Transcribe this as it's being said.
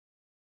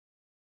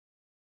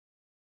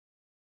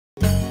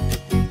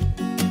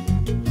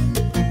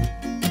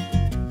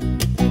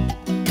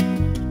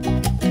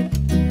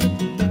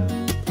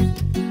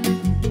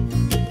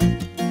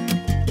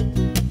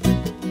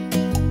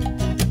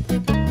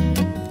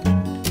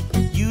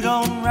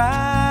don't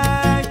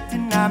write,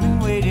 and I've been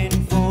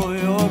waiting for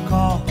your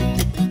call.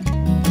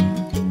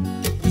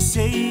 You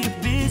say you're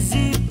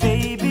busy,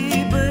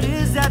 baby, but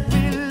is that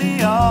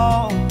really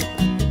all?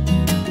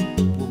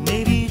 Well,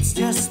 maybe it's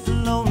just the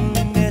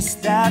loneliness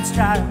that's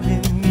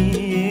driving me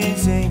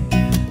insane.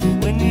 But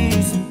when we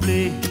used to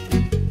play,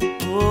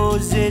 oh,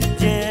 is it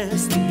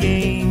just a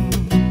game?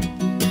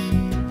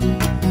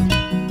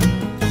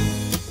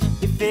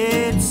 If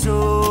it's so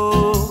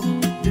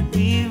that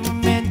we were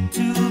meant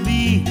to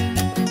be,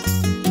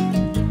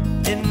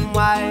 then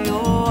why,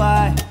 oh,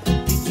 why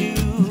did you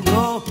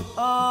go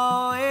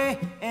away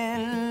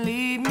and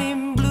leave me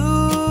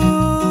blue?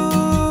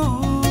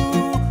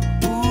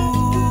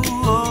 Ooh,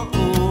 oh,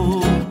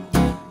 oh.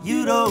 You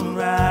don't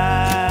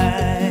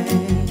write.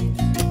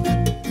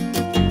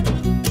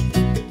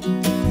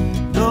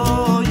 No,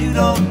 you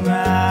don't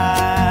write.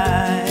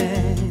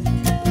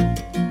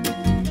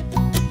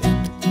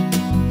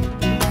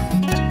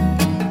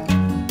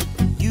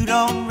 You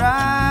don't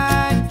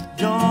write.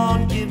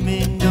 Don't give me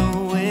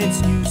no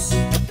excuse.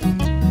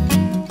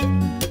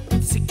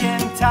 I'm sick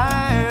and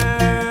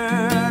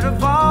tired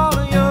of all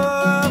of your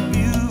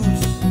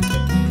abuse.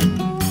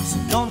 So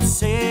don't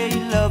say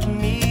you love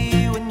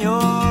me when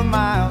you're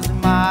miles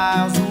and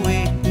miles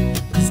away.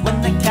 'Cause when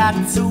the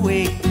cat's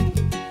awake,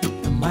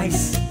 the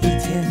mice, they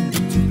tend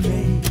to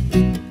play.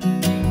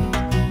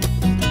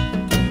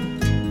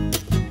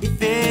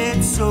 If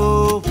it's so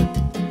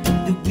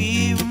that we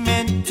were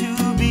meant to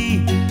be,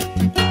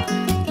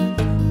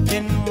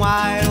 then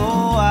why,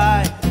 oh, why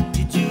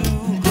did you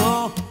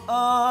go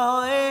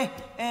away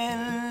and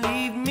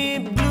leave me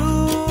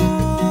blue?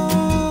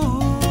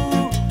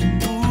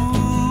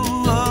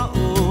 Ooh, oh,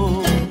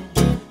 oh.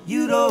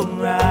 You don't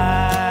write.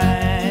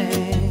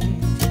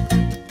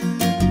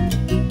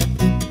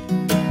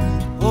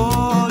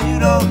 Oh, you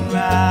don't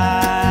write.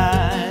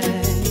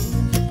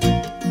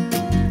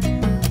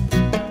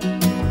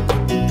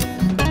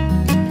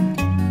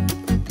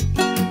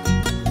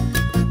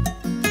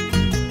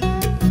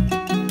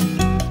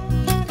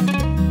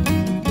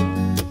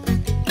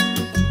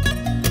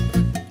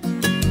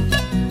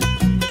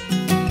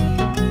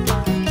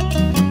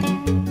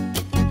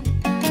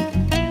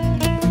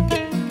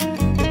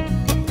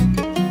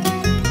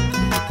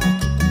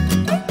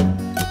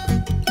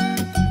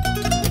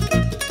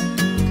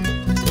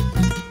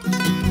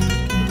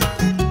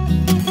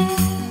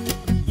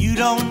 You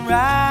don't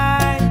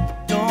write,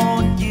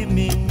 don't give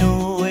me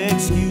no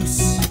excuse.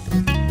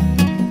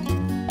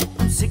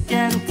 I'm sick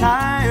and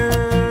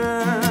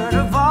tired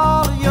of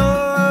all your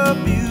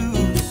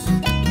abuse.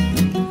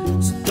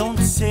 So don't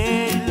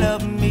say you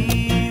love me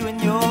when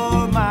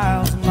you're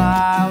miles and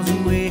miles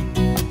away.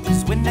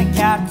 'Cause when the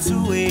cat's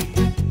away,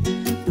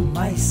 the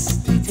mice,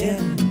 they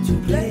tend to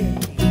play.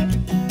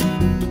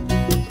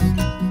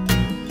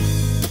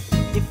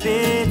 If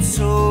it's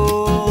so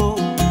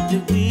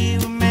that we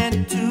were meant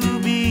to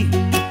be,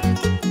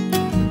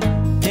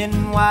 then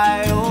why,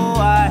 oh,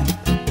 why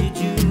did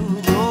you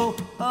go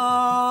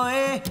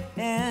away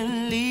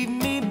and leave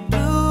me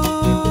blue?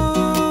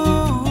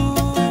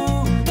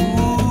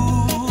 Ooh,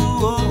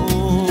 oh,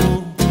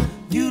 oh.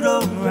 You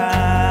don't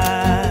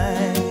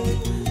write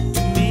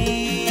to me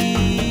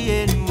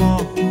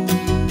anymore.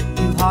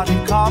 You hardly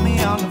call me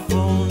on the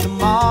phone.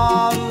 I'm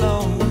all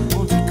alone.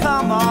 Won't you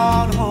come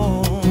on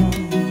home?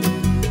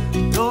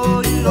 No,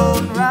 you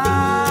don't write.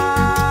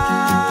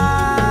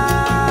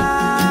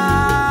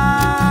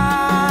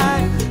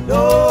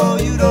 No,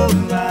 you don't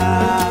write.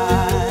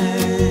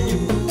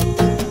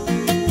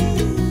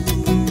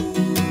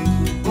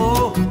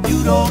 Oh, you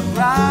don't